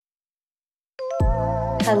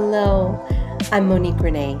Hello, I'm Monique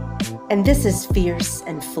Renee, and this is Fierce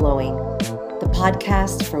and Flowing, the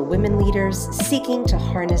podcast for women leaders seeking to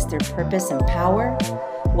harness their purpose and power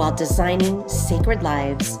while designing sacred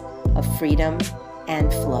lives of freedom and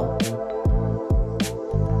flow.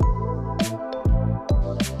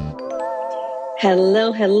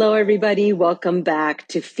 Hello, everybody. Welcome back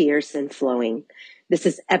to Fierce and Flowing. This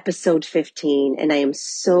is episode 15, and I am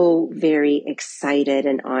so very excited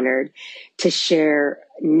and honored to share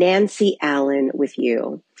Nancy Allen with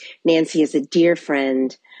you. Nancy is a dear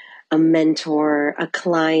friend, a mentor, a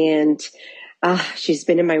client. She's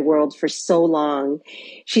been in my world for so long.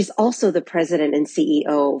 She's also the president and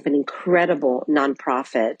CEO of an incredible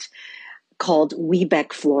nonprofit called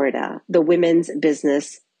WeBEC Florida, the Women's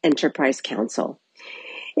Business Enterprise Council.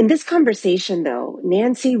 In this conversation, though,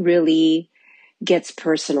 Nancy really gets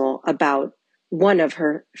personal about one of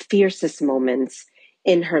her fiercest moments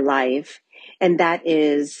in her life, and that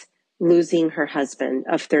is losing her husband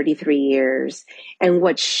of 33 years and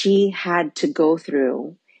what she had to go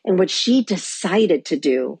through and what she decided to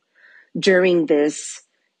do during this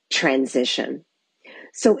transition.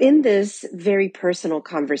 So in this very personal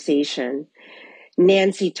conversation,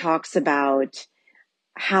 Nancy talks about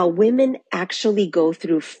how women actually go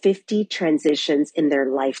through 50 transitions in their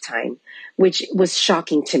lifetime, which was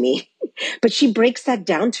shocking to me. But she breaks that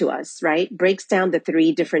down to us, right? Breaks down the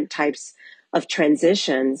 3 different types of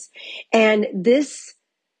transitions. And this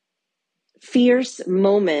fierce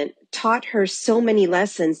moment taught her so many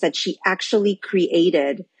lessons that she actually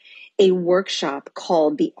created a workshop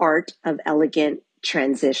called The Art of Elegant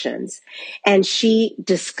Transitions. And she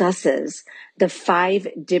discusses the 5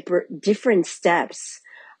 different steps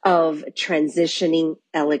of transitioning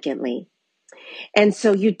elegantly. And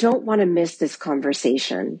so you don't want to miss this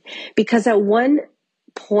conversation, because at one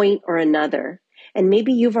point or another, and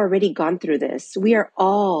maybe you've already gone through this, we are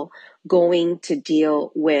all going to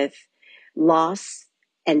deal with loss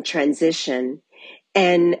and transition,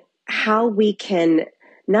 and how we can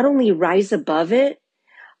not only rise above it,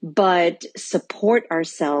 but support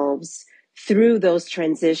ourselves through those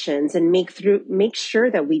transitions and make sure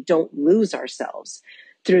that we don't lose ourselves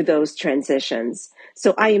through those transitions.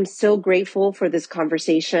 So I am so grateful for this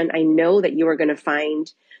conversation. I know that you are going to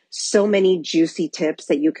find so many juicy tips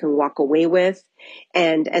that you can walk away with.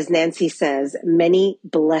 And as Nancy says, many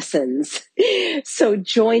blessings. So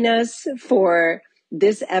join us for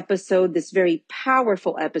this episode, this very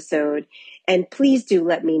powerful episode. And please do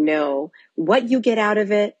let me know what you get out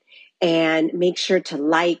of it. And make sure to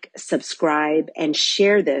like, subscribe, and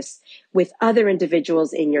share this with other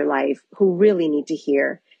individuals in your life who really need to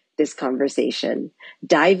hear this conversation.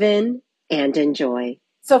 Dive in and enjoy.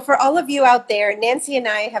 So for all of you out there, Nancy and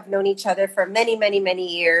I have known each other for many, many,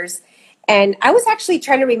 many years. And I was actually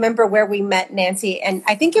trying to remember where we met, Nancy, and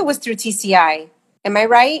I think it was through TCI. Am I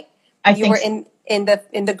right? You were in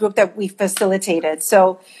the group that we facilitated.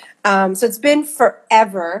 So it's been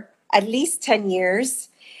forever, at least 10 years.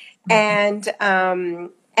 And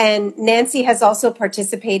Nancy has also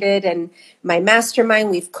participated in my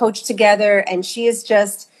mastermind. We've coached together, and she is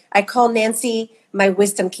just, I call Nancy my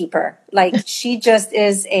wisdom keeper. Like, she just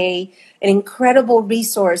is an incredible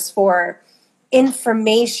resource for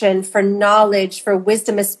information, for knowledge, for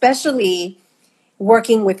wisdom, especially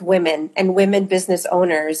working with women and women business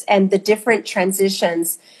owners and the different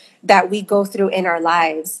transitions that we go through in our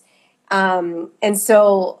lives. And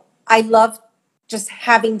so I love just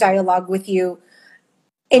having dialogue with you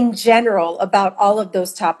in general about all of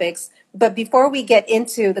those topics. But before we get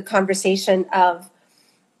into the conversation of,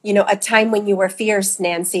 a time when you were fierce,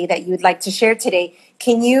 Nancy, that you'd like to share today,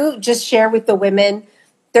 can you just share with the women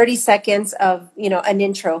 30 seconds of, an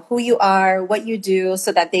intro, who you are, what you do,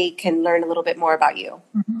 so that they can learn a little bit more about you?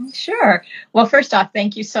 Mm-hmm. Sure. Well, first off,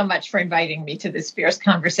 thank you so much for inviting me to this fierce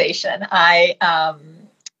conversation. I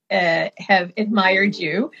have admired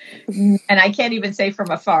you, and I can't even say from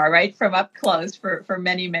afar, right? From up close for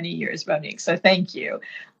many, many years, Monique. So thank you.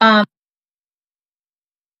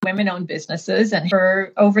 Women-owned businesses, and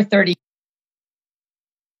for over 30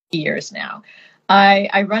 years now.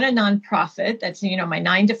 I run a nonprofit. That's, my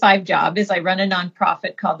 9-to-5 job is I run a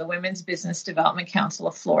nonprofit called the Women's Business Development Council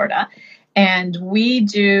of Florida. And we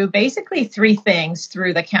do basically 3 things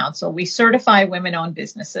through the council. We certify women-owned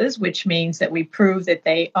businesses, which means that we prove that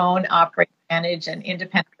they own, operate, manage, and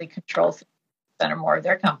independently control 50% or more of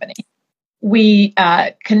their company. We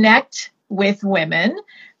connect with women,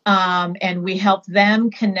 and we help them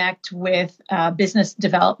connect with business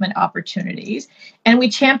development opportunities. And we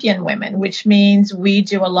champion women, which means we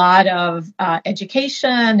do a lot of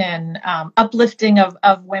education and uplifting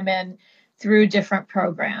of women through different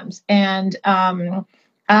programs. And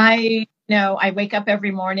I wake up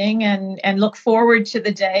every morning and look forward to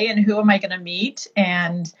the day and who am I going to meet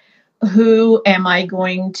and who am I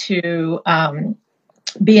going to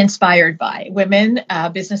be inspired by. Women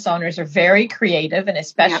business owners are very creative, and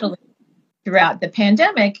especially throughout the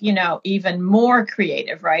pandemic, even more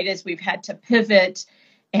creative, right? As we've had to pivot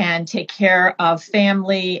and take care of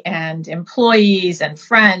family and employees and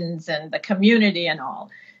friends and the community and all.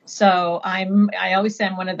 So I always say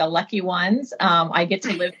I'm one of the lucky ones. I get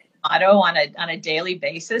to live the motto on a daily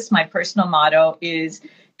basis. My personal motto is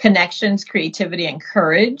connections, creativity, and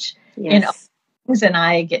courage. Yes. And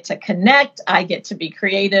I get to connect, I get to be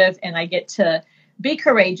creative, and I get to be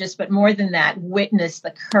courageous, but more than that, witness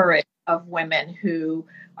the courage of women who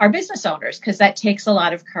are business owners, because that takes a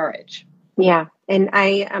lot of courage. Yeah. And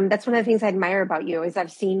that's one of the things I admire about you is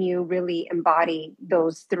I've seen you really embody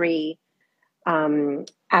those three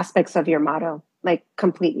aspects of your motto, like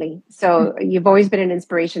completely. So you've always been an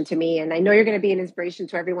inspiration to me, and I know you're going to be an inspiration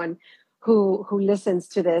to everyone who listens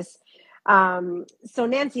to this. So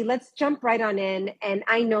Nancy, let's jump right on in. And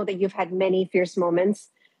I know that you've had many fierce moments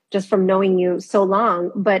just from knowing you so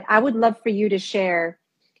long, but I would love for you to share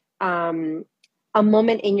a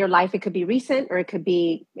moment in your life. It could be recent or it could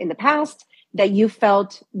be in the past that you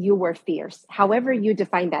felt you were fierce, however you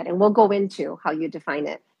define that. And we'll go into how you define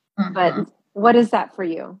it. Mm-hmm. But what is that for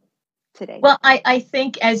you today? Well, I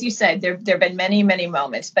think, as you said, there have been many, many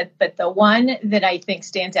moments, but the one that I think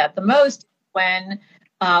stands out the most when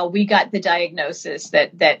we got the diagnosis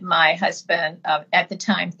that my husband, at the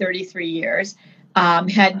time, 33 years, had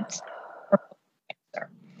cancer.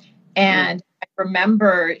 And I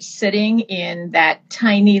remember sitting in that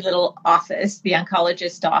tiny little office, the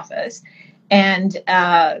oncologist's office, and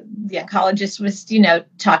the oncologist was,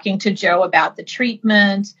 talking to Joe about the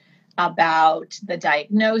treatment, about the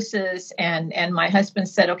diagnosis, and my husband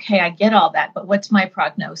said, okay, I get all that, but what's my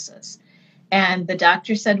prognosis? And the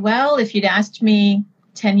doctor said, well, if you'd asked me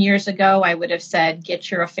 10 years ago, I would have said,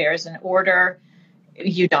 get your affairs in order.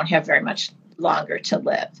 You don't have very much longer to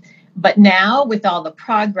live. But now, with all the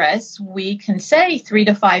progress, we can say 3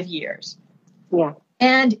 to 5 years. Yeah.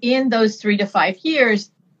 And in those 3 to 5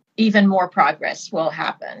 years, even more progress will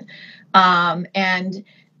happen. And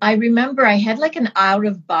I remember I had like an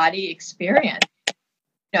out-of-body experience.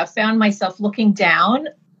 I found myself looking down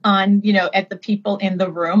on, at the people in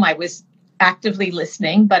the room. I was actively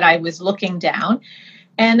listening, but I was looking down.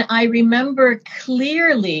 And I remember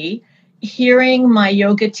clearly hearing my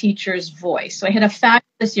yoga teacher's voice. So I had a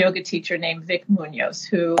fabulous yoga teacher named Vic Munoz,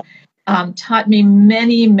 who taught me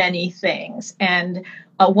many, many things. And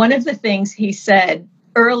one of the things he said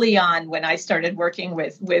early on when I started working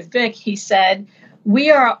with Vic, he said,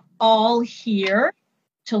 we are all here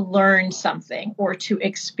to learn something or to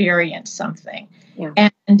experience something. Yeah.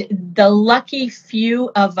 And the lucky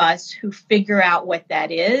few of us who figure out what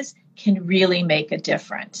that is can really make a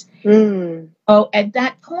difference. Oh, at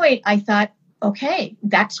that point, I thought, okay,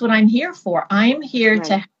 that's what I'm here for. I'm here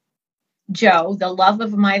to help Joe, the love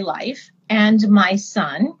of my life, and my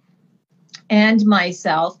son and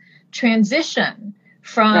myself transition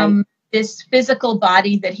from this physical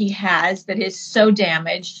body that he has that is so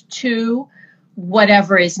damaged to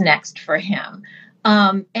whatever is next for him.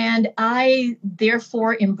 And I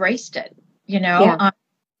therefore embraced it.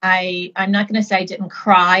 I'm not going to say I didn't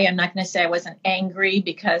cry. I'm not going to say I wasn't angry,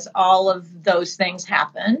 because all of those things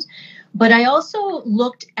happened. But I also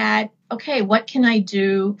looked at, okay, what can I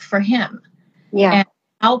do for him? Yeah. And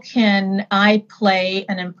how can I play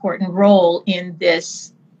an important role in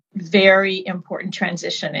this very important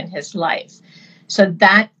transition in his life? So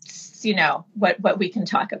that's, what we can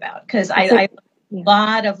talk about, because I learned a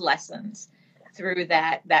lot of lessons through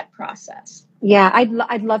that process. Yeah,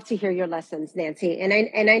 I'd love to hear your lessons, Nancy.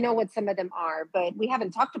 And I know what some of them are, but we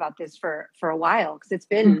haven't talked about this for a while, because it's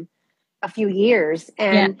been a few years.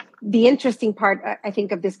 And the interesting part, I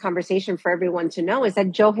think, of this conversation for everyone to know is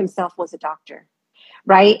that Joe himself was a doctor,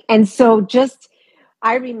 right? And so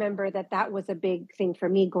I remember that was a big thing for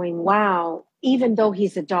me, going, wow, even though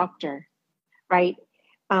he's a doctor, right?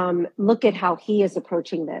 Look at how he is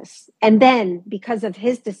approaching this. And then because of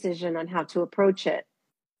his decision on how to approach it,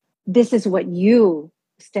 this is what you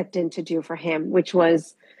stepped in to do for him, which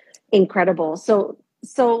was incredible. So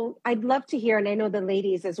I'd love to hear, and I know the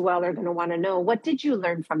ladies as well are going to want to know, what did you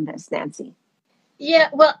learn from this, Nancy? Yeah,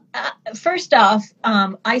 well, first off,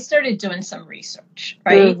 I started doing some research,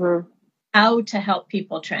 right? Mm-hmm. How to help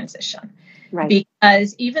people transition. Right.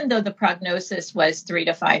 Because even though the prognosis was 3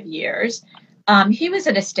 to 5 years, he was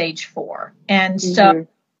at a stage 4. And so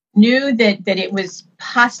knew that it was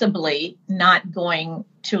possibly not going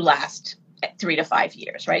to last 3 to 5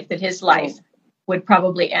 years, right? That his life would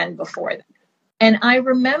probably end before that. And I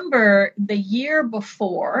remember the year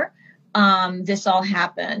before this all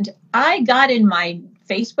happened, I got in my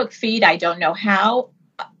Facebook feed, I don't know how,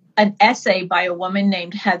 an essay by a woman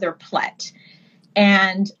named Heather Plett.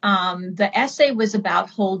 And the essay was about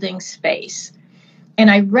holding space. And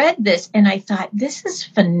I read this and I thought, this is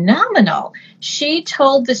phenomenal. She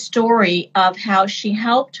told the story of how she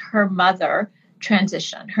helped her mother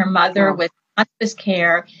transition. Her mother was in hospice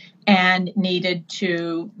care and needed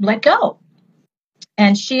to let go.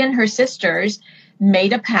 And she and her sisters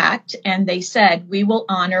made a pact and they said, we will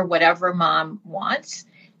honor whatever mom wants.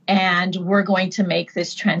 And we're going to make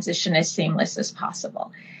this transition as seamless as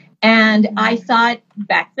possible. And I thought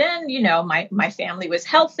back then, you know, my family was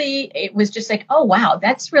healthy. It was just like, oh, wow,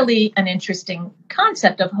 that's really an interesting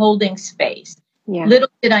concept of holding space. Yeah. Little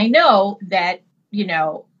did I know that, you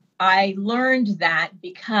know, I learned that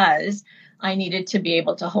because I needed to be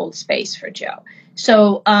able to hold space for Joe.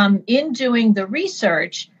 So in doing the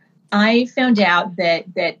research, I found out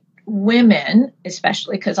that women,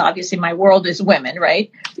 especially because obviously my world is women,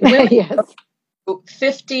 right? Women yes.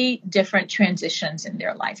 50 different transitions in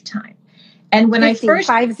their lifetime. And when 50, I first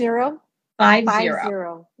 50.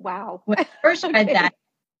 Wow. When I first read that,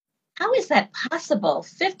 how is that possible?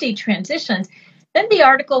 50 transitions. Then the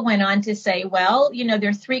article went on to say, well, you know, there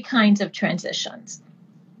are three kinds of transitions.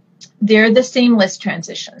 They're the seamless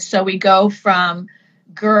transitions. So we go from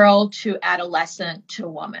girl to adolescent to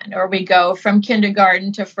woman, or we go from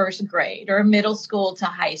kindergarten to first grade, or middle school to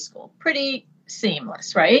high school. Pretty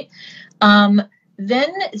seamless, right?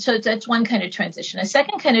 So that's one kind of transition. A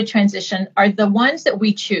second kind of transition are the ones that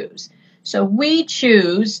we choose. So we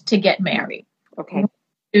choose to get married. Okay.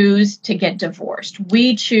 We choose to get divorced.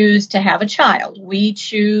 We choose to have a child. We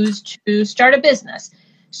choose to start a business.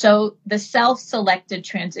 So the self-selected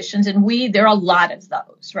transitions, and there are a lot of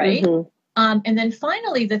those, right? Mm-hmm. And then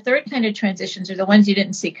finally, the third kind of transitions are the ones you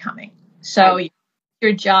didn't see coming. So you lose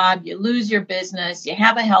your job, you lose your business, you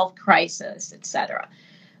have a health crisis, etc.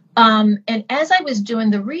 And as I was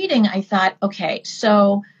doing the reading, I thought, okay,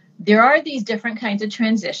 so there are these different kinds of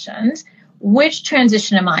transitions. Which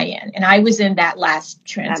transition am I in? And I was in that last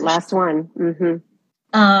transition. That last one.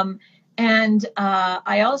 Mm-hmm. And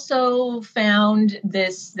I also found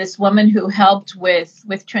this woman who helped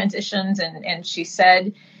with transitions, and she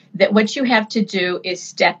said that what you have to do is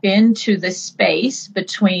step into the space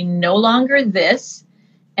between no longer this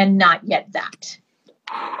and not yet that.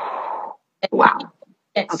 Wow.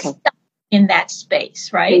 Get stuck in that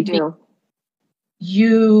space, right? They do.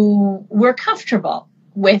 We're comfortable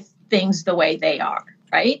with things the way they are,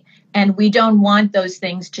 right? And we don't want those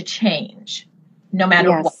things to change, no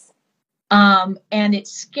matter what. And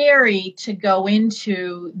it's scary to go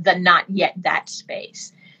into the not yet that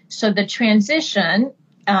space. So the transition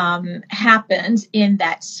happens in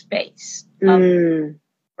that space.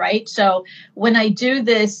 Right. So when I do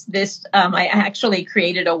this, I actually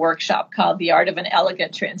created a workshop called The Art of an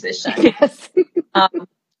Elegant Transition. Yes.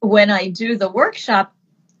 When I do the workshop,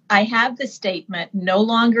 I have the statement, no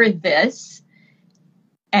longer this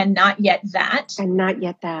and not yet that. And not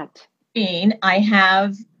yet that. I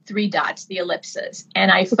have 3 dots, the ellipses,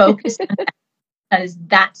 and I focus on that because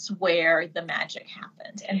that's where the magic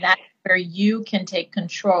happens. And that's where you can take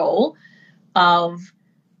control of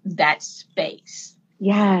that space.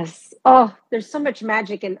 Yes. Oh, there's so much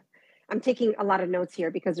magic. And I'm taking a lot of notes here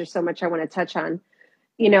because there's so much I want to touch on.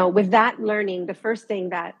 You know, with that learning, the first thing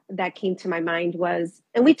that came to my mind was,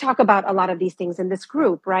 and we talk about a lot of these things in this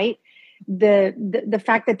group, right? The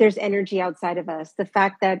fact that there's energy outside of us, the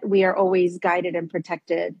fact that we are always guided and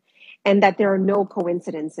protected, and that there are no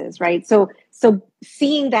coincidences, right? So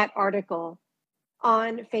seeing that article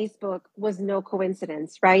on Facebook was no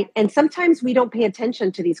coincidence, right? And sometimes we don't pay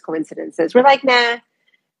attention to these coincidences. We're like, nah,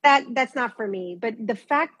 that's not for me. But the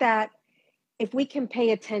fact that if we can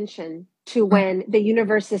pay attention to when the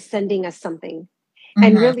universe is sending us something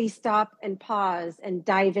and really stop and pause and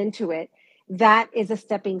dive into it, that is a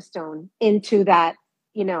stepping stone into that,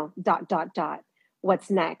 you know, ...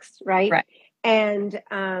 what's next, right? And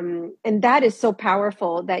that is so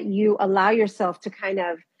powerful that you allow yourself to kind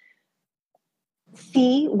of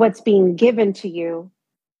see what's being given to you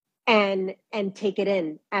and take it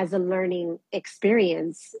in as a learning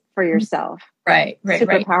experience for yourself. Right.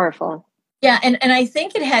 Super powerful. Yeah. And I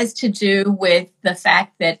think it has to do with the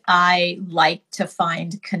fact that I like to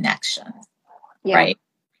find connection, right?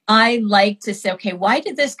 I like to say, okay, why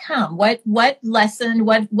did this come? What lesson,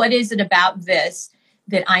 what is it about this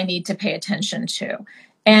that I need to pay attention to?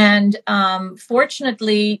 And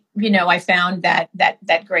fortunately, you know, I found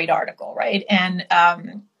that great article, right? And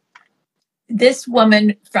this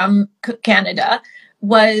woman from Canada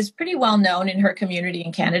was pretty well known in her community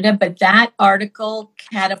in Canada, but that article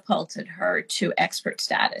catapulted her to expert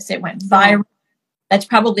status. It went viral. That's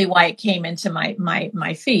probably why it came into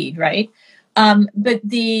my feed, right? But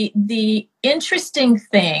the interesting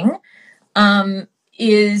thing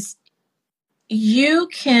is you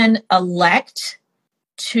can elect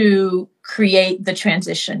to create the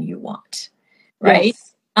transition you want, right?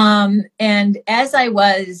 Yes. And as I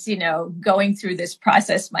was, going through this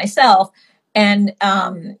process myself, and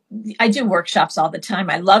I do workshops all the time.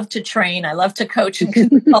 I love to train. I love to coach and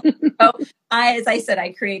consult. So as I said,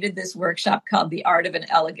 I created this workshop called The Art of an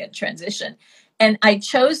Elegant Transition. And I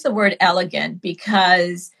chose the word elegant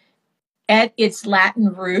because at its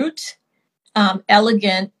Latin root,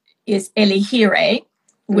 elegant is elegere,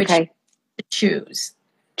 which is to choose.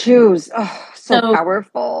 Choose. Oh, so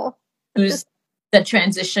powerful. Choose the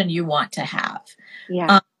transition you want to have.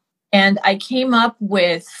 Yeah. And I came up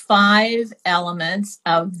with 5 elements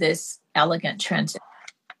of this elegant transition.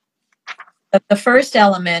 The first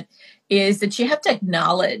element is that you have to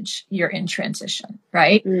acknowledge you're in transition,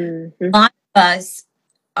 right? Mm-hmm. A lot of us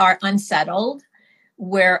are unsettled.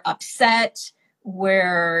 We're upset.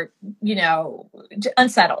 We're,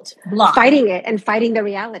 unsettled. Blocked. Fighting it and fighting the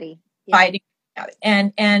reality. Yeah. Fighting.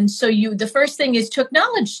 And so the first thing is to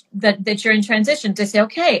acknowledge that you're in transition, to say,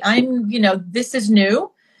 okay, this is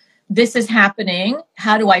new. This is happening.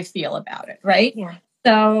 How do I feel about it? Right. Yeah.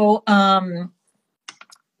 So,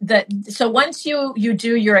 so once you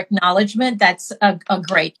do your acknowledgement, that's a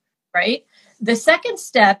great, right? The second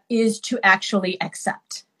step is to actually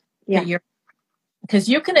accept that because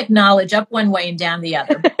you can acknowledge up one way and down the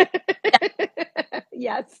other.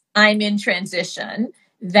 Yes. I'm in transition.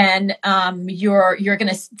 Then you're going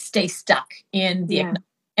to stay stuck in the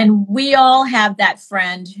and we all have that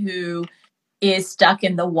friend who is stuck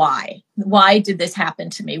in the why. Why did this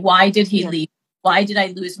happen to me? Why did he leave? Why did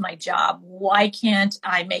I lose my job? Why can't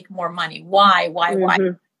I make more money? Why?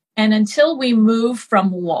 And until we move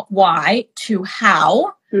from why to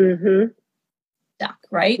how, stuck,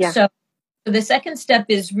 right? Yeah. So the second step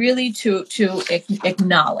is really to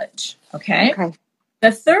acknowledge. Okay.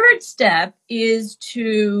 The third step is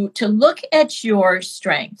to look at your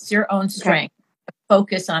strengths, your own strengths,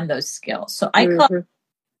 focus on those skills. So I call it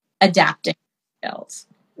adapting skills.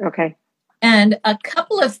 Okay. And a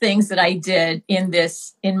couple of things that I did in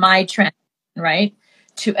my transition, right,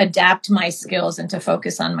 to adapt my skills and to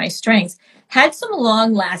focus on my strengths had some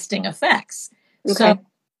long-lasting effects. Okay. So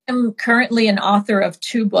I'm currently an author of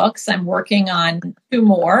 2 books. I'm working on 2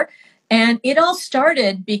 more. And it all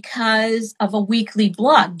started because of a weekly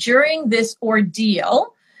blog. During this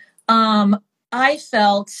ordeal, I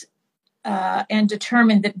felt and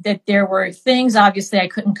determined that there were things, obviously, I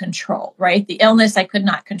couldn't control, right? The illness I could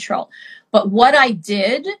not control. But what I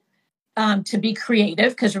did to be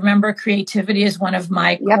creative, because remember, creativity is one of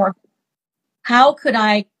my core. How could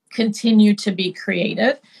I continue to be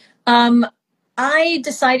creative? I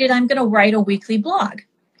decided I'm going to write a weekly blog.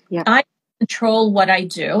 Yeah. I control what I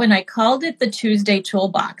do, and I called it the Tuesday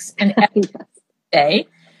Toolbox. And every day,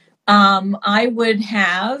 I would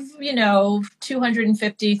have,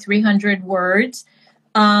 250, 300 words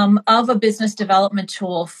of a business development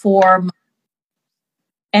tool for.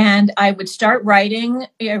 And I would start writing,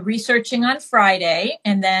 researching on Friday,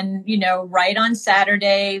 and then, write on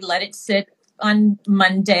Saturday, let it sit on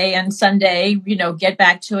Monday and Sunday, get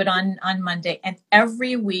back to it on Monday. And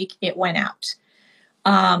every week it went out.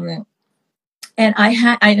 And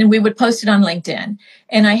and we would post it on LinkedIn.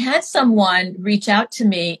 And I had someone reach out to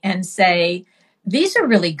me and say, "These are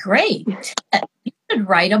really great. You should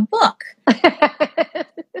write a book." Yes.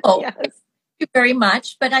 Thank you very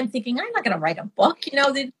much. But I'm thinking, I'm not going to write a book.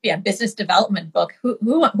 There'd be a business development book.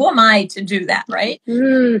 Who am I to do that, right?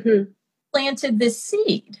 Mm-hmm. Planted this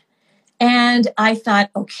seed. And I thought,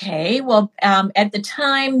 okay, well, at the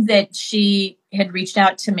time that she had reached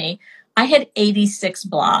out to me, I had 86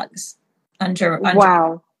 blogs.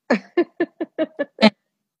 Wow. And,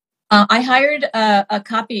 I hired a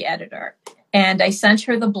copy editor, and I sent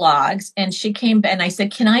her the blogs, and she came and I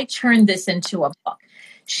said, can I turn this into a book?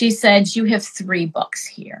 She said, you have 3 books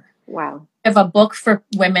here. Wow. I have a book for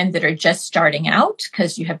women that are just starting out,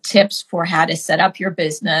 because you have tips for how to set up your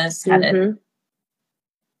business.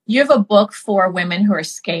 You have a book for women who are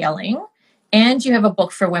scaling, and you have a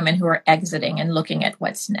book for women who are exiting and looking at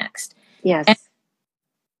what's next. Yes. And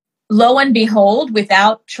lo and behold,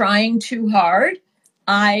 without trying too hard,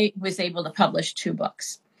 I was able to publish 2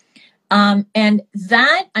 books. And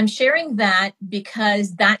that I'm sharing that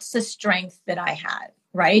because that's the strength that I had,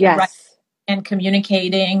 right? Yes. And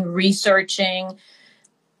communicating, researching.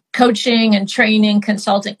 coaching and training,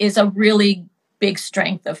 consulting is a really big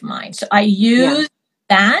strength of mine. So I use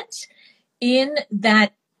that in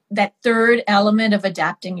that third element of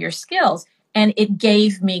adapting your skills, and it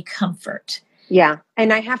gave me comfort. Yeah.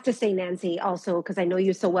 And I have to say, Nancy, also, because I know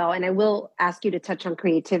you so well, and I will ask you to touch on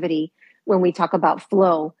creativity when we talk about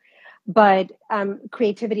flow, but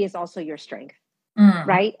creativity is also your strength,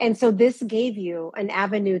 right? And so this gave you an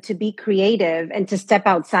avenue to be creative and to step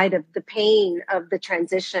outside of the pain of the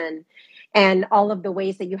transition and all of the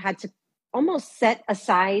ways that you had to almost set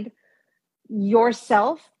aside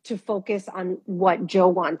yourself to focus on what Joe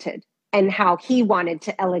wanted and how he wanted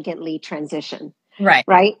to elegantly transition.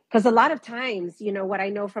 Right. Because a lot of times, you know, what I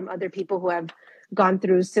know from other people who have gone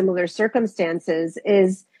through similar circumstances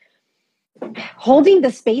is holding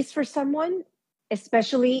the space for someone,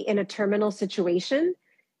 especially in a terminal situation,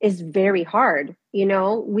 is very hard. You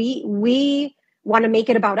know, we want to make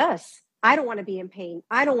it about us. I don't want to be in pain.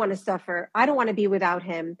 I don't want to suffer. I don't want to be without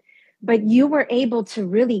him. But you were able to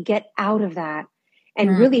really get out of that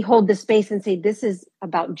and really hold the space and say, this is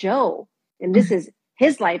about Joe and this is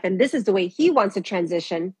his life, and this is the way he wants to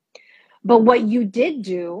transition. But what you did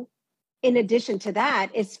do, in addition to that,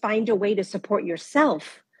 is find a way to support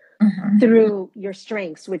yourself through your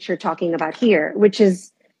strengths, which you're talking about here, which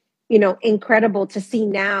is, you know, incredible to see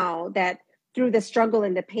now that through the struggle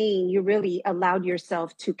and the pain, you really allowed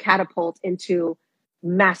yourself to catapult into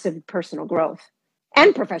massive personal growth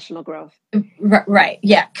and professional growth. Right.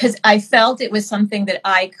 Yeah. Because I felt it was something that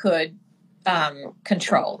I could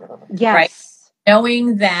control. Yes. Right?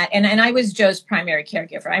 Knowing that, and I was Joe's primary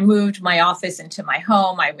caregiver. I moved my office into my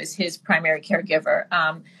home. I was his primary caregiver.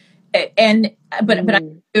 But I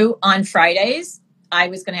knew on Fridays, I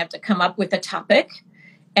was going to have to come up with a topic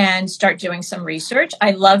and start doing some research.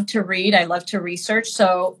 I love to read. I love to research.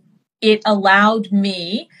 So it allowed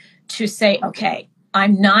me to say, okay,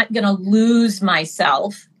 I'm not going to lose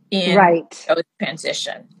myself in Joe's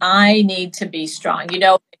transition. I need to be strong. You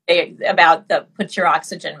know, about the put your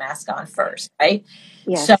oxygen mask on first, right?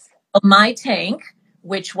 Yes. So my tank,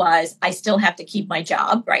 which was I still have to keep my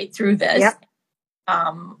job right through this. Yep.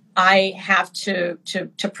 I have to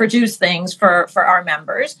produce things for our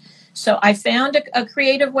members. So I found a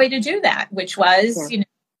creative way to do that, which was you know,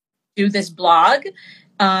 do this blog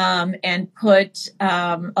and put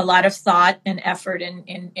a lot of thought and effort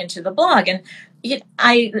into the blog. And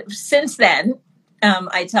since then.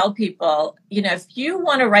 I tell people, you know, if you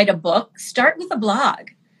want to write a book, start with a blog.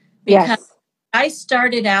 Because I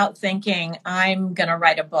started out thinking I'm going to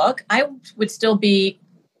write a book. I would still be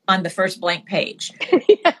on the first blank page.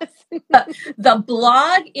 The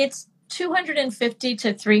blog, it's 250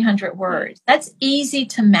 to 300 words. That's easy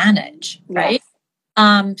to manage, right?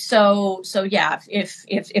 So yeah,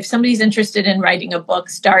 if somebody's interested in writing a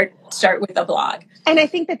book, start with a blog. And I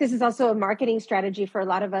think that this is also a marketing strategy for a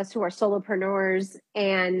lot of us who are solopreneurs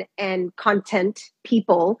and content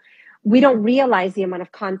people. We don't realize the amount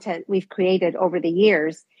of content we've created over the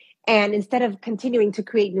years. And instead of continuing to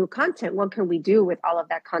create new content, what can we do with all of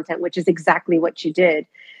that content, which is exactly what you did.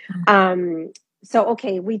 So,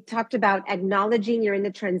 okay, we talked about acknowledging you're in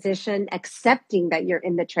the transition, accepting that you're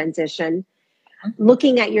in the transition,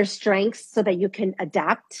 looking at your strengths so that you can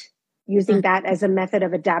adapt, using that as a method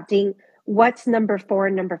of adapting. What's number 4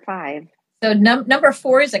 and number 5? So number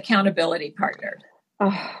 4 is accountability partner.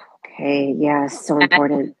 Oh, okay. Yes. So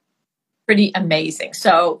important. Pretty amazing.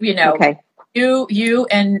 So, you know, you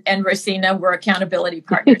and Rosina were accountability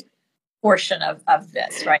partners portion of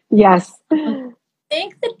this, right? Yes. I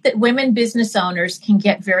think that women business owners can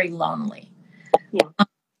get very lonely. Yeah.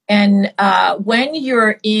 And when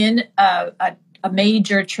you're in a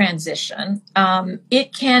major transition,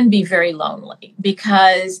 it can be very lonely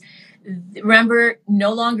because remember,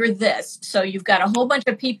 no longer this. So you've got a whole bunch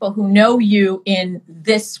of people who know you in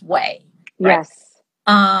this way. Right? Yes.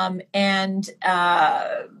 And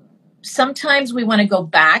sometimes we want to go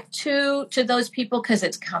back to those people because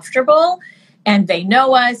it's comfortable and they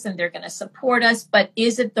know us and they're going to support us. But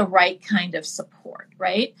is it the right kind of support?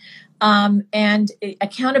 Right. And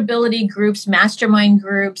accountability groups, mastermind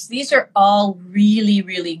groups, these are all really,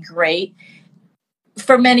 really great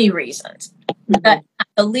for many reasons. But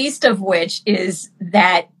the least of which is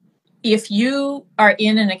that if you are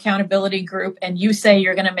in an accountability group and you say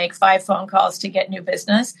you're going to make 5 phone calls to get new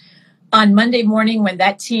business, on Monday morning when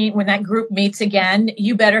that group meets again,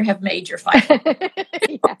 you better have made your 5.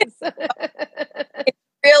 Yes. It's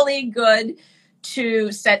really good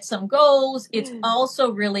to set some goals. It's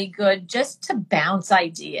also really good just to bounce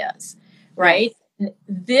ideas, right? Yes.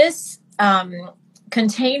 This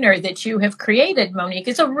container that you have created, Monique,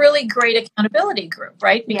 is a really great accountability group,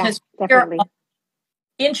 right? Because you're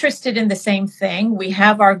interested in the same thing. We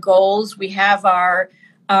have our goals, we have our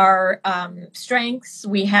strengths,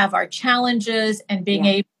 we have our challenges, and being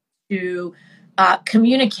able to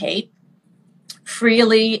communicate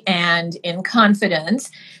freely and in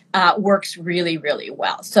confidence works really, really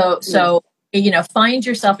well. So find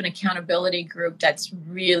yourself an accountability group that's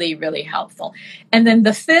really, really helpful. And then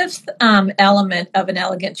the fifth element of an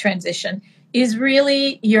elegant transition is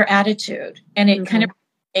really your attitude, and it kind of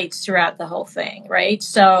permeates throughout the whole thing, right?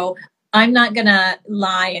 So I'm not going to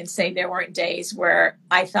lie and say there weren't days where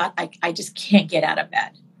I thought I just can't get out of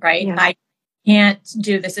bed, right? Yeah. I can't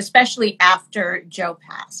do this, especially after Joe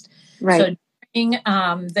passed. Right. So during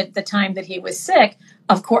the time that he was sick,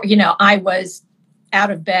 of course, I was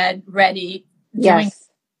out of bed, ready. Yes.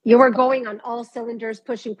 You were going on all cylinders,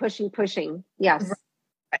 pushing. Yes.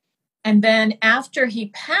 Right. And then after he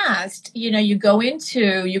passed, you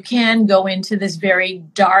can go into this very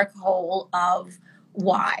dark hole of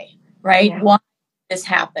why, right? Yeah. Why did this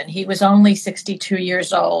happen? He was only 62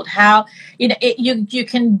 years old. How, you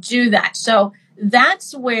can do that. So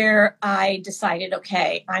that's where I decided,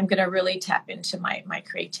 okay, I'm going to really tap into my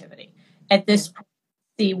creativity at this point.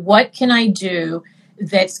 See, what can I do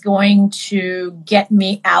that's going to get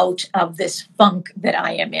me out of this funk that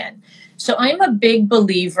I am in? So I'm a big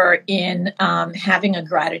believer in having a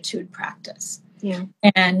gratitude practice. Yeah.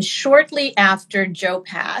 And shortly after Joe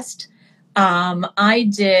passed, I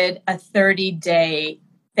did a 30-day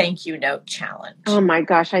thank you note challenge. Oh my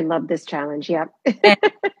gosh, I love this challenge. Yep. And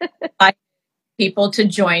I people to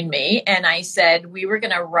join me, and I said we were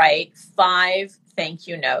going to write 5 thank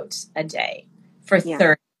you notes a day for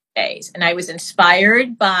 30 days. And I was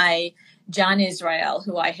inspired by John Israel,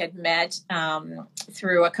 who I had met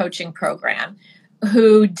through a coaching program,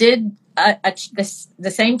 who did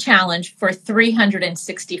the same challenge for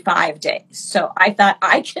 365 days. So I thought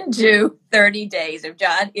I can do 30 days.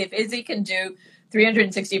 If Izzy can do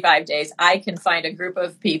 365 days, I can find a group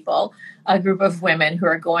of people, a group of women who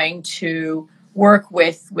are going to work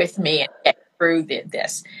with me and get through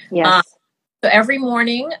this. Yes. So every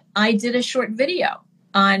morning I did a short video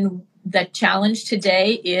on the challenge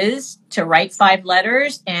today is to write 5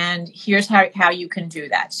 letters, and here's how you can do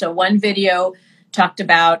that. So one video talked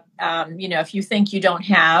about, if you think you don't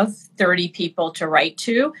have 30 people to write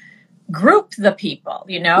to, group the people,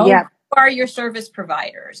 Who are your service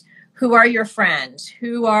providers? Who are your friends?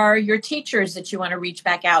 Who are your teachers that you want to reach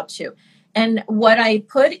back out to? And what I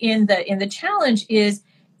put in the challenge is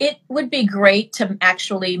it would be great to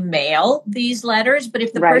actually mail these letters, but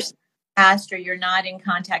if the person passed or you're not in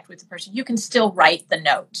contact with the person, you can still write the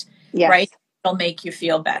note, right? It'll make you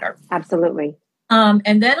feel better. Absolutely.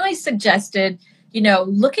 And then I suggested,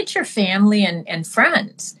 look at your family and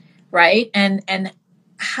friends, right? And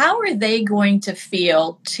how are they going to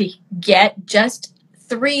feel to get just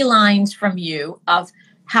 3 lines from you of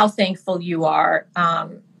how thankful you are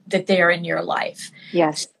that they're in your life?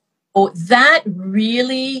 Yes. So that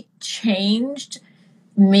really changed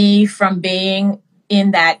me from being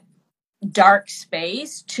in that dark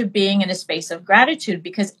space to being in a space of gratitude,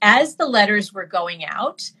 because as the letters were going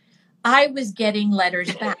out, I was getting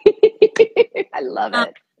letters back. I love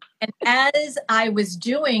it. And as I was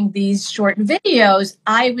doing these short videos,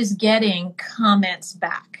 I was getting comments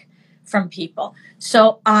back from people.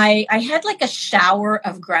 So I had like a shower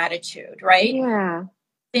of gratitude, right? Yeah. I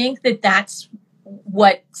think that's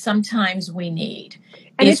what sometimes we need.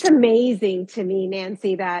 And it's amazing to me,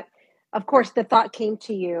 Nancy, that of course the thought came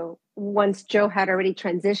to you once Joe had already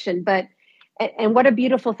transitioned, and what a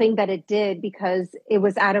beautiful thing that it did, because it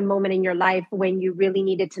was at a moment in your life when you really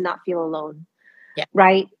needed to not feel alone. Yeah.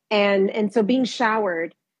 Right. And so being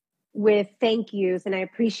showered with thank yous, and I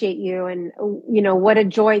appreciate you, and what a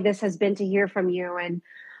joy this has been to hear from you, and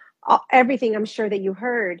everything I'm sure that you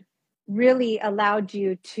heard really allowed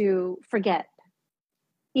you to forget,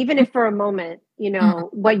 even if for a moment,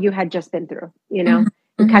 what you had just been through, and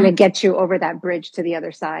kind of get you over that bridge to the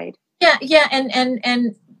other side. Yeah.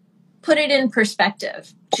 And put it in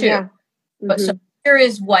perspective too. Yeah. Mm-hmm. So here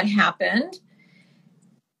is what happened.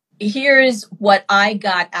 Here's what I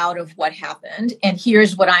got out of what happened, and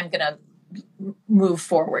here's what I'm going to move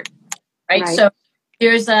forward. Right. So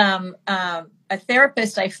there's a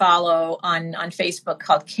therapist I follow on Facebook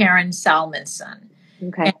called Karen Salmonson.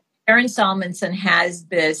 Okay. And Karen Salmonson has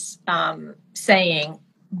this saying,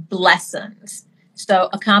 blessings. So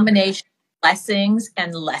a combination of blessings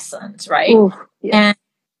and lessons, right? Ooh, yes. And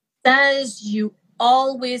it says you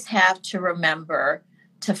always have to remember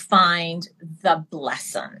to find the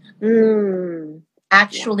blessing.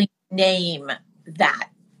 Actually name that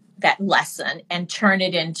lesson and turn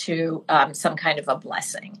it into some kind of a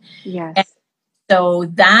blessing. Yes. And So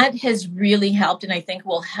that has really helped, and I think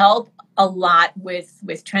will help a lot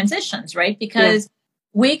with transitions, right? Because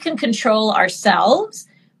we can control ourselves,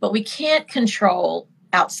 but we can't control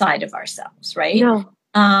outside of ourselves, right? No.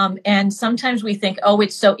 And sometimes we think, oh,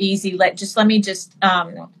 it's so easy. Let me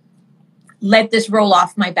let this roll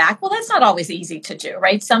off my back. Well, that's not always easy to do,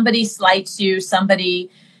 right? Somebody slights you, somebody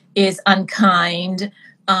is unkind.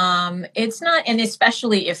 It's not, and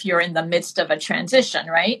especially if you're in the midst of a transition,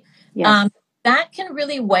 right? Yes. That can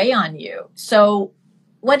really weigh on you. So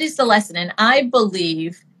what is the lesson? And I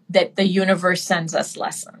believe that the universe sends us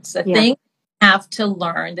lessons. The things we have to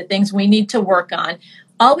learn, the things we need to work on,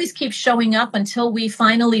 always keep showing up until we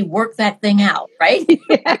finally work that thing out, right?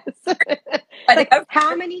 Yes. Like,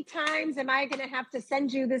 how many times am I going to have to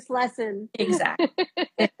send you this lesson? Exactly.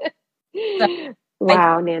 So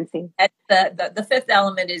wow, Nancy. The fifth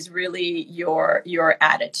element is really your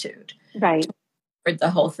attitude, right, for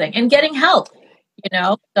the whole thing, and getting help.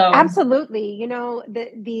 So absolutely.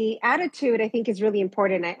 The attitude, I think, is really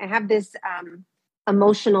important. I have this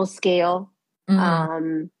emotional scale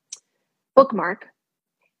bookmark,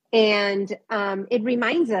 and it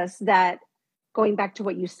reminds us that, going back to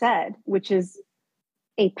what you said, which is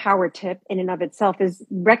a power tip in and of itself, is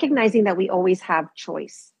recognizing that we always have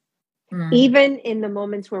choice. Even in the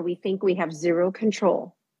moments where we think we have zero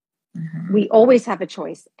control, we always have a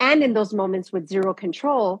choice. And in those moments with zero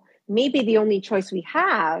control, maybe the only choice we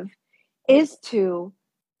have is to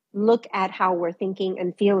look at how we're thinking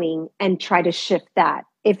and feeling and try to shift that,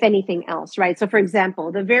 if anything else, right? So, for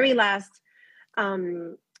example, the very last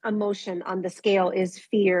emotion on the scale is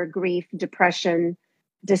fear, grief, depression,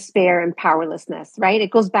 despair, and powerlessness, right?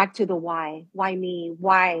 It goes back to the why. Why me?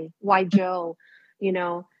 Why Joe?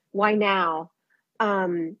 Why now?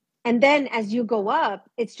 And then as you go up,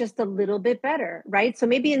 it's just a little bit better, right? So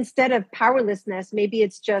maybe instead of powerlessness, maybe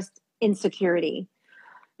it's just insecurity.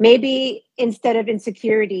 Maybe instead of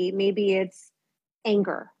insecurity, maybe it's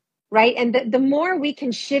anger, right? And the more we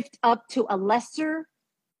can shift up to a lesser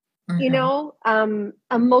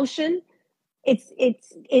emotion,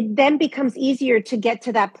 it then becomes easier to get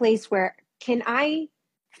to that place where, can I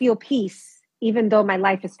feel peace even though my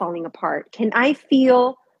life is falling apart? Can I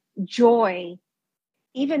feel joy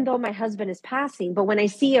even though my husband is passing? But when I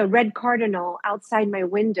see a red cardinal outside my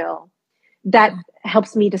window, that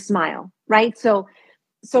helps me to smile, right? So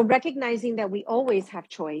recognizing that we always have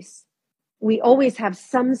choice, we always have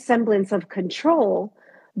some semblance of control,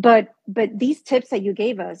 but these tips that you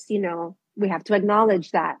gave us, we have to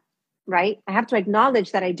acknowledge that, right? I have to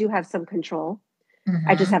acknowledge that I do have some control.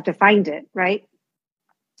 I just have to find it, right?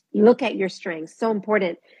 Look at your strengths. So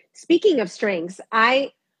important. Speaking of strengths,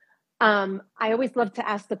 I always love to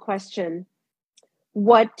ask the question,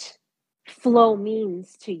 what flow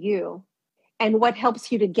means to you and what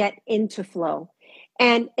helps you to get into flow.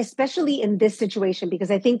 And especially in this situation, because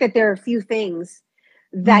I think that there are a few things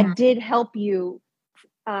that did help you,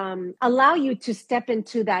 allow you to step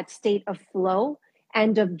into that state of flow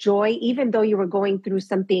and of joy, even though you were going through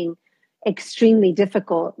something extremely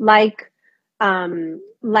difficult, like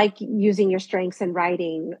using your strengths in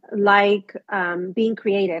writing, like being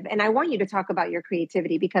creative. And I want you to talk about your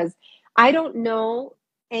creativity, because I don't know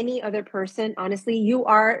any other person. Honestly, you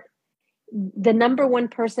are the number one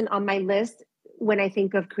person on my list when I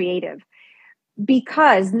think of creative,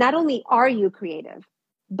 because not only are you creative,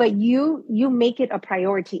 but you make it a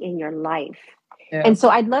priority in your life. Yeah. And so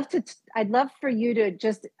I'd love for you to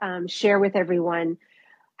just share with everyone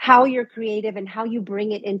how you're creative and how you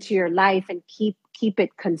bring it into your life and keep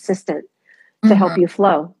it consistent to help you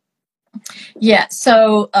flow. Yeah.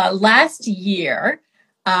 So last year,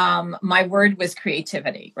 my word was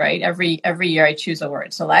creativity, right? Every year I choose a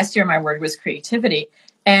word. So last year my word was creativity,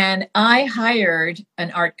 and I hired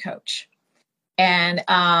an art coach. And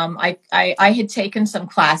I had taken some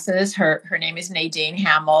classes. Her name is Nadine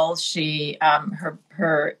Hamill. She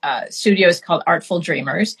her studio is called Artful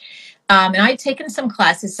Dreamers. And I had taken some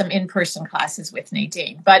classes, some in-person classes with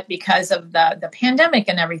Nadine. But because of the pandemic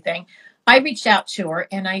and everything, I reached out to her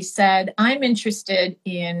and I said, I'm interested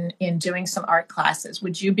in doing some art classes.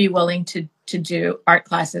 Would you be willing to do art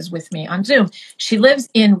classes with me on Zoom? She lives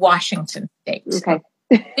in Washington State, okay.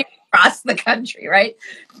 Across the country, right?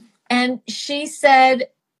 And she said,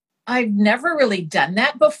 I've never really done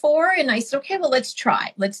that before. And I said, okay, well, let's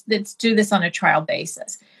try. Let's do this on a trial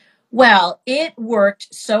basis. Well, it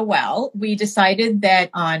worked so well. We decided that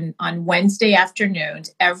on Wednesday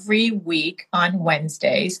afternoons, every week on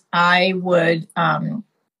Wednesdays, I would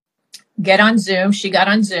get on Zoom. She got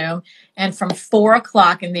on Zoom. And from 4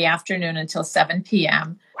 o'clock in the afternoon until 7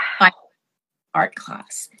 p.m., I art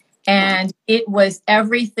class. And it was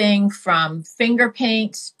everything from finger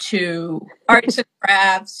paints to arts and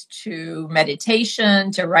crafts to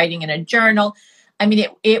meditation to writing in a journal. I mean,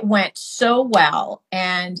 it went so well,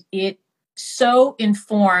 and it so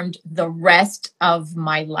informed the rest of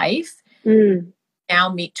my life.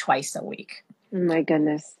 Now meet twice a week. Oh my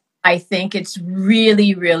goodness. I think it's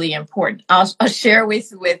really, really important. I'll share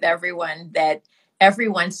with everyone that every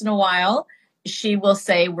once in a while, she will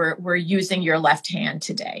say, we're using your left hand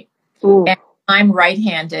today. And I'm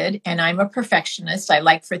right-handed, and I'm a perfectionist. I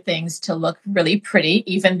like for things to look really pretty,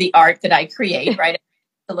 even the art that I create, right?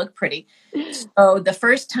 To look pretty. So the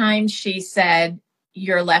first time she said,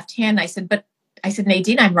 your left hand, I said,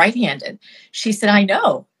 Nadine, I'm right-handed. She said, I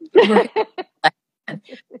know.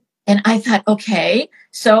 And I thought, okay,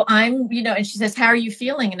 so I'm, and she says, how are you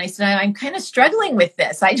feeling? And I said, I'm kind of struggling with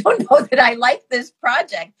this. I don't know that I like this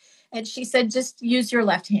project. And she said, just use your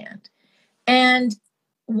left hand. And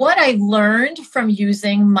what I learned from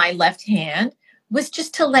using my left hand was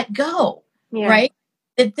just to let go, right?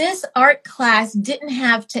 That this art class didn't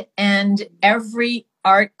have to end every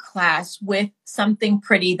art class with something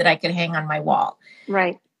pretty that I could hang on my wall.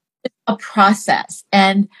 Right. It's a process.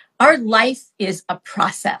 And our life is a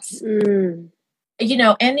process.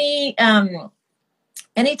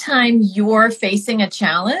 Anytime you're facing a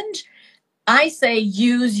challenge, I say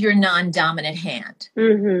use your non-dominant hand.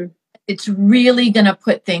 It's really going to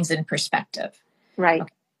put things in perspective. Right.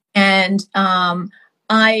 Okay. And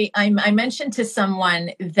I mentioned to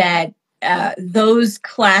someone that those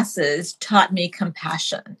classes taught me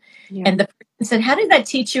compassion. Yeah. And the person said, how did that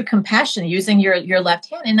teach you compassion using your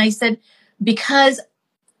left hand? And I said, because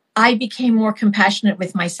I became more compassionate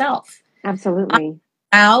with myself. Absolutely.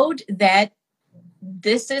 I allowed that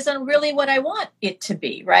this isn't really what I want it to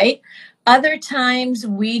be, right? Other times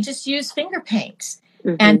we just use finger paints.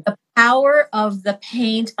 And the power of the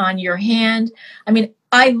paint on your hand. I mean,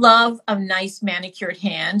 I love a nice manicured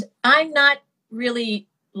hand. I'm not really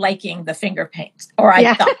liking the finger paint, or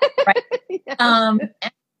I thought, right? And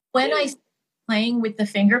when I started playing with the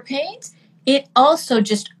finger paint, it also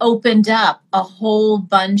just opened up a whole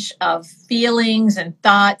bunch of feelings and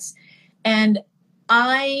thoughts. And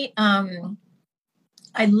I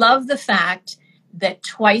love the fact that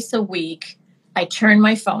twice a week I turn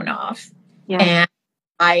my phone off and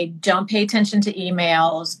I don't pay attention to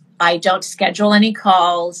emails. I don't schedule any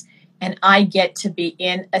calls, and I get to be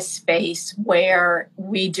in a space where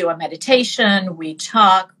we do a meditation, we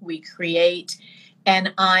talk, we create,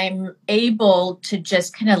 and I'm able to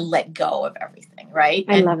just kind of let go of everything, right?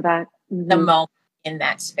 I love that. The moment in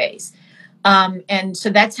that space. And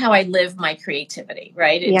so that's how I live my creativity,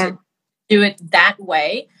 right? To do it that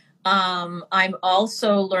way. I'm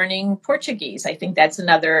also learning Portuguese. I think that's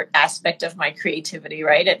another aspect of my creativity,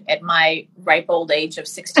 right? At my ripe old age of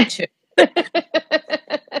 62.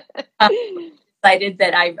 Decided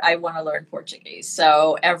that I want to learn Portuguese.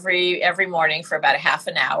 So every morning for about a half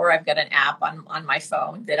an hour, I've got an app on my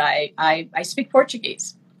phone that I speak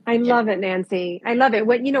Portuguese. I love it, Nancy. I love it.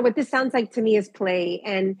 What this sounds like to me is play.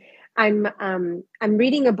 And I'm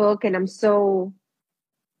reading a book, and I'm so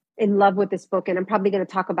in love with this book, and I'm probably going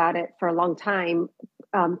to talk about it for a long time,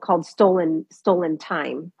 called Stolen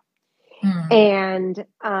Time. And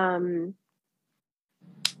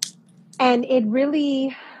it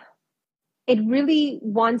really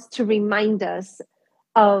wants to remind us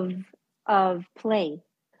of play,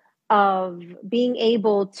 of being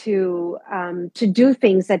able to do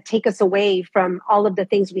things that take us away from all of the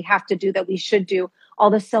things we have to do, that we should do,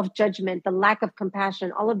 all the self-judgment, the lack of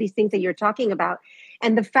compassion, all of these things that you're talking about.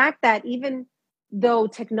 And the fact that even though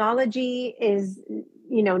technology is,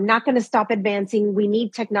 not going to stop advancing, we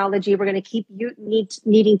need technology, we're going to keep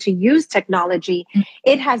needing to use technology,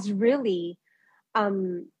 it has really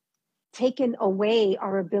taken away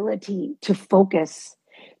our ability to focus,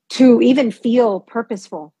 to even feel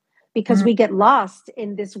purposeful, because we get lost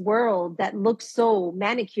in this world that looks so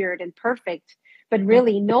manicured and perfect, but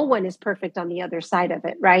really no one is perfect on the other side of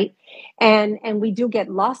it, right? And we do get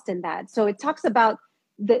lost in that. So it talks about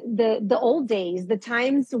the old days, the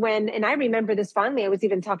times when, and I remember this fondly, I was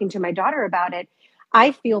even talking to my daughter about it.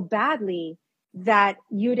 I feel badly that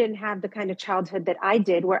you didn't have the kind of childhood that I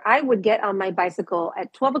did, where I would get on my bicycle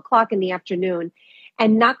at 12 o'clock in the afternoon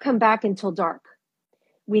and not come back until dark.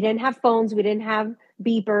 We didn't have phones. We didn't have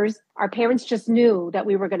beepers. Our parents just knew that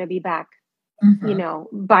we were going to be back,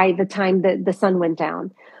 by the time the sun went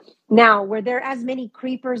down. Now, were there as many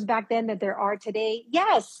creepers back then that there are today?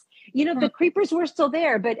 Yes. The creepers were still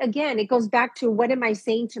there. But again, it goes back to, what am I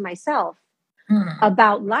saying to myself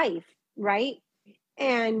about life, right?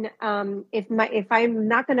 And if I'm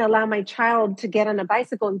not going to allow my child to get on a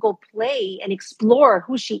bicycle and go play and explore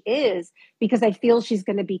who she is because I feel she's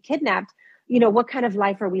going to be kidnapped, what kind of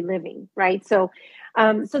life are we living, right? So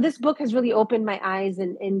this book has really opened my eyes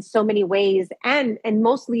in so many ways, and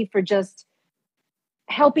mostly for just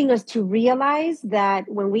helping us to realize that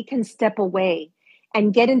when we can step away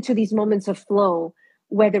and get into these moments of flow,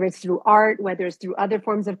 whether it's through art, whether it's through other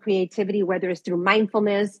forms of creativity, whether it's through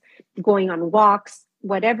mindfulness, going on walks,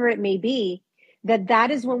 whatever it may be,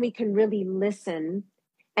 that is when we can really listen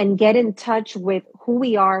and get in touch with who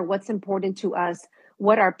we are, what's important to us,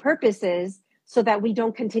 what our purpose is, so that we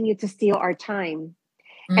don't continue to steal our time.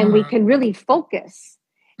 And we can really focus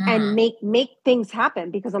and make things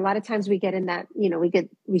happen, because a lot of times we get in that,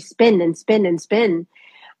 we spin and spin and spin.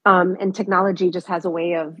 And technology just has a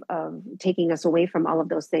way of taking us away from all of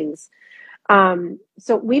those things.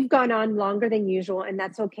 So we've gone on longer than usual, and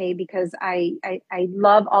that's okay, because I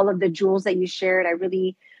love all of the jewels that you shared. I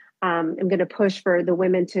really am going to push for the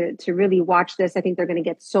women to really watch this. I think they're going to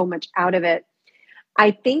get so much out of it.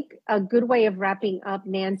 I think a good way of wrapping up,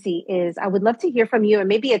 Nancy, is I would love to hear from you, and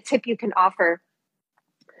maybe a tip you can offer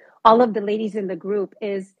all of the ladies in the group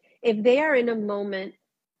is, if they are in a moment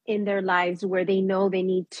in their lives where they know they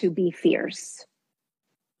need to be fierce,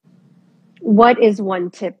 what is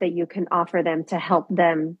one tip that you can offer them to help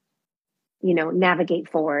them, navigate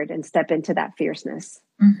forward and step into that fierceness?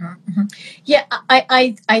 Yeah,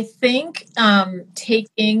 I think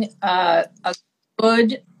taking a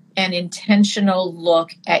good and intentional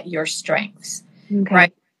look at your strengths,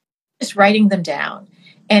 right? Just writing them down.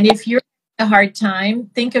 And if you're having a hard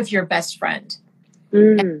time, think of your best friend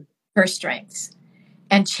and her strengths.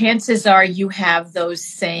 And chances are you have those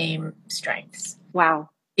same strengths. Wow.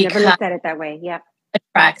 Never looked at it that way. Yeah.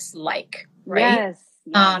 Attracts like, right? Yes.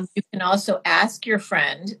 You can also ask your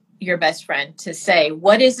best friend, to say,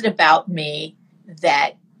 what is it about me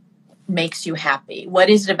that makes you happy? What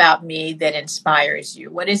is it about me that inspires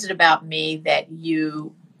you? What is it about me that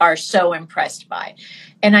you are so impressed by?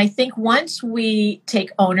 And I think once we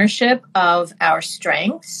take ownership of our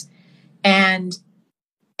strengths and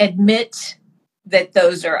admit that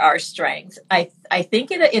those are our strengths, I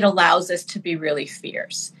think it allows us to be really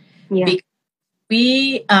fierce. Yeah. Because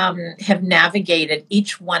we have navigated,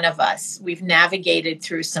 each one of us, we've navigated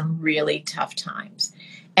through some really tough times.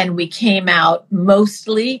 And we came out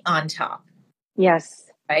mostly on top. Yes.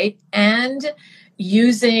 Right. And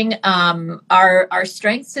using our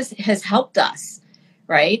strengths has helped us.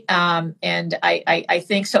 Right. And I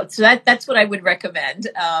think so. So that's what I would recommend.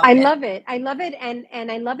 I love it. I love it.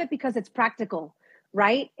 And I love it because it's practical,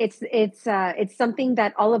 right? It's something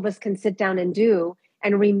that all of us can sit down and do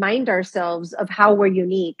and remind ourselves of how we're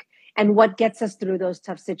unique and what gets us through those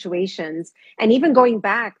tough situations. And even going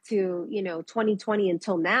back to, 2020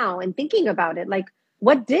 until now and thinking about it, like,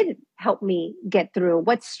 what did help me get through?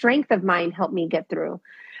 What strength of mine helped me get through?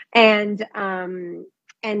 And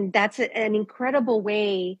that's an incredible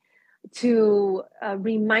way to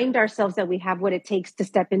remind ourselves that we have what it takes to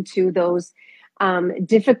step into those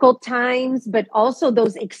difficult times, but also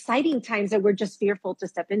those exciting times that we're just fearful to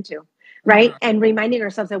step into, right? And reminding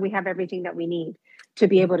ourselves that we have everything that we need to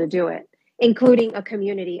be able to do it, including a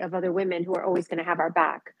community of other women who are always going to have our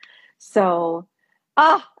back. So,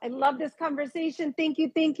 I love this conversation. Thank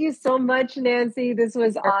you so much, Nancy. This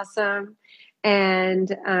was awesome. And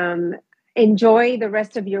enjoy the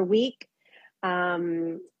rest of your week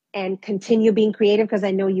and continue being creative, because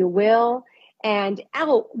I know you will. And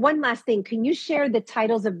one last thing, can you share the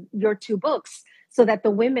titles of your 2 books so that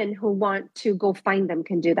the women who want to go find them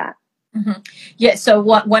can do that? Yeah. So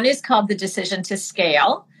one is called The Decision to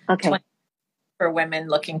Scale. Okay. For women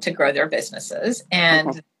looking to grow their businesses.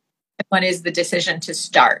 And one is The Decision to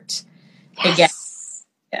Start. Yes.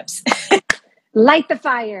 Again, tips. Light the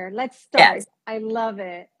fire. Let's start. Yes. I love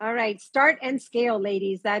it. All right. Start and scale,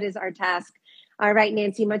 ladies. That is our task. All right,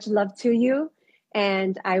 Nancy, much love to you.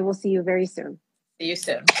 And I will see you very soon. See you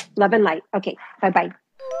soon. Love and light. Okay. Bye-bye.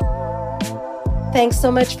 Thanks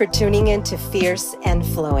so much for tuning in to Fierce and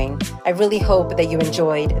Flowing. I really hope that you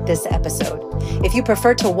enjoyed this episode. If you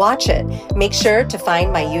prefer to watch it, make sure to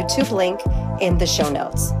find my YouTube link in the show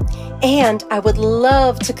notes. And I would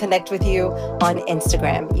love to connect with you on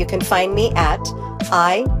Instagram. You can find me at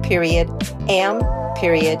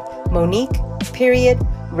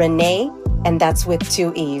I.am.Monique.Renee, and that's with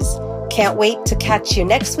 2 E's. Can't wait to catch you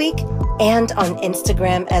next week and on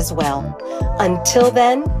Instagram as well. Until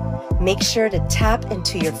then, make sure to tap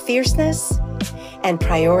into your fierceness and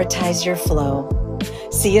prioritize your flow.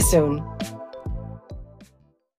 See you soon.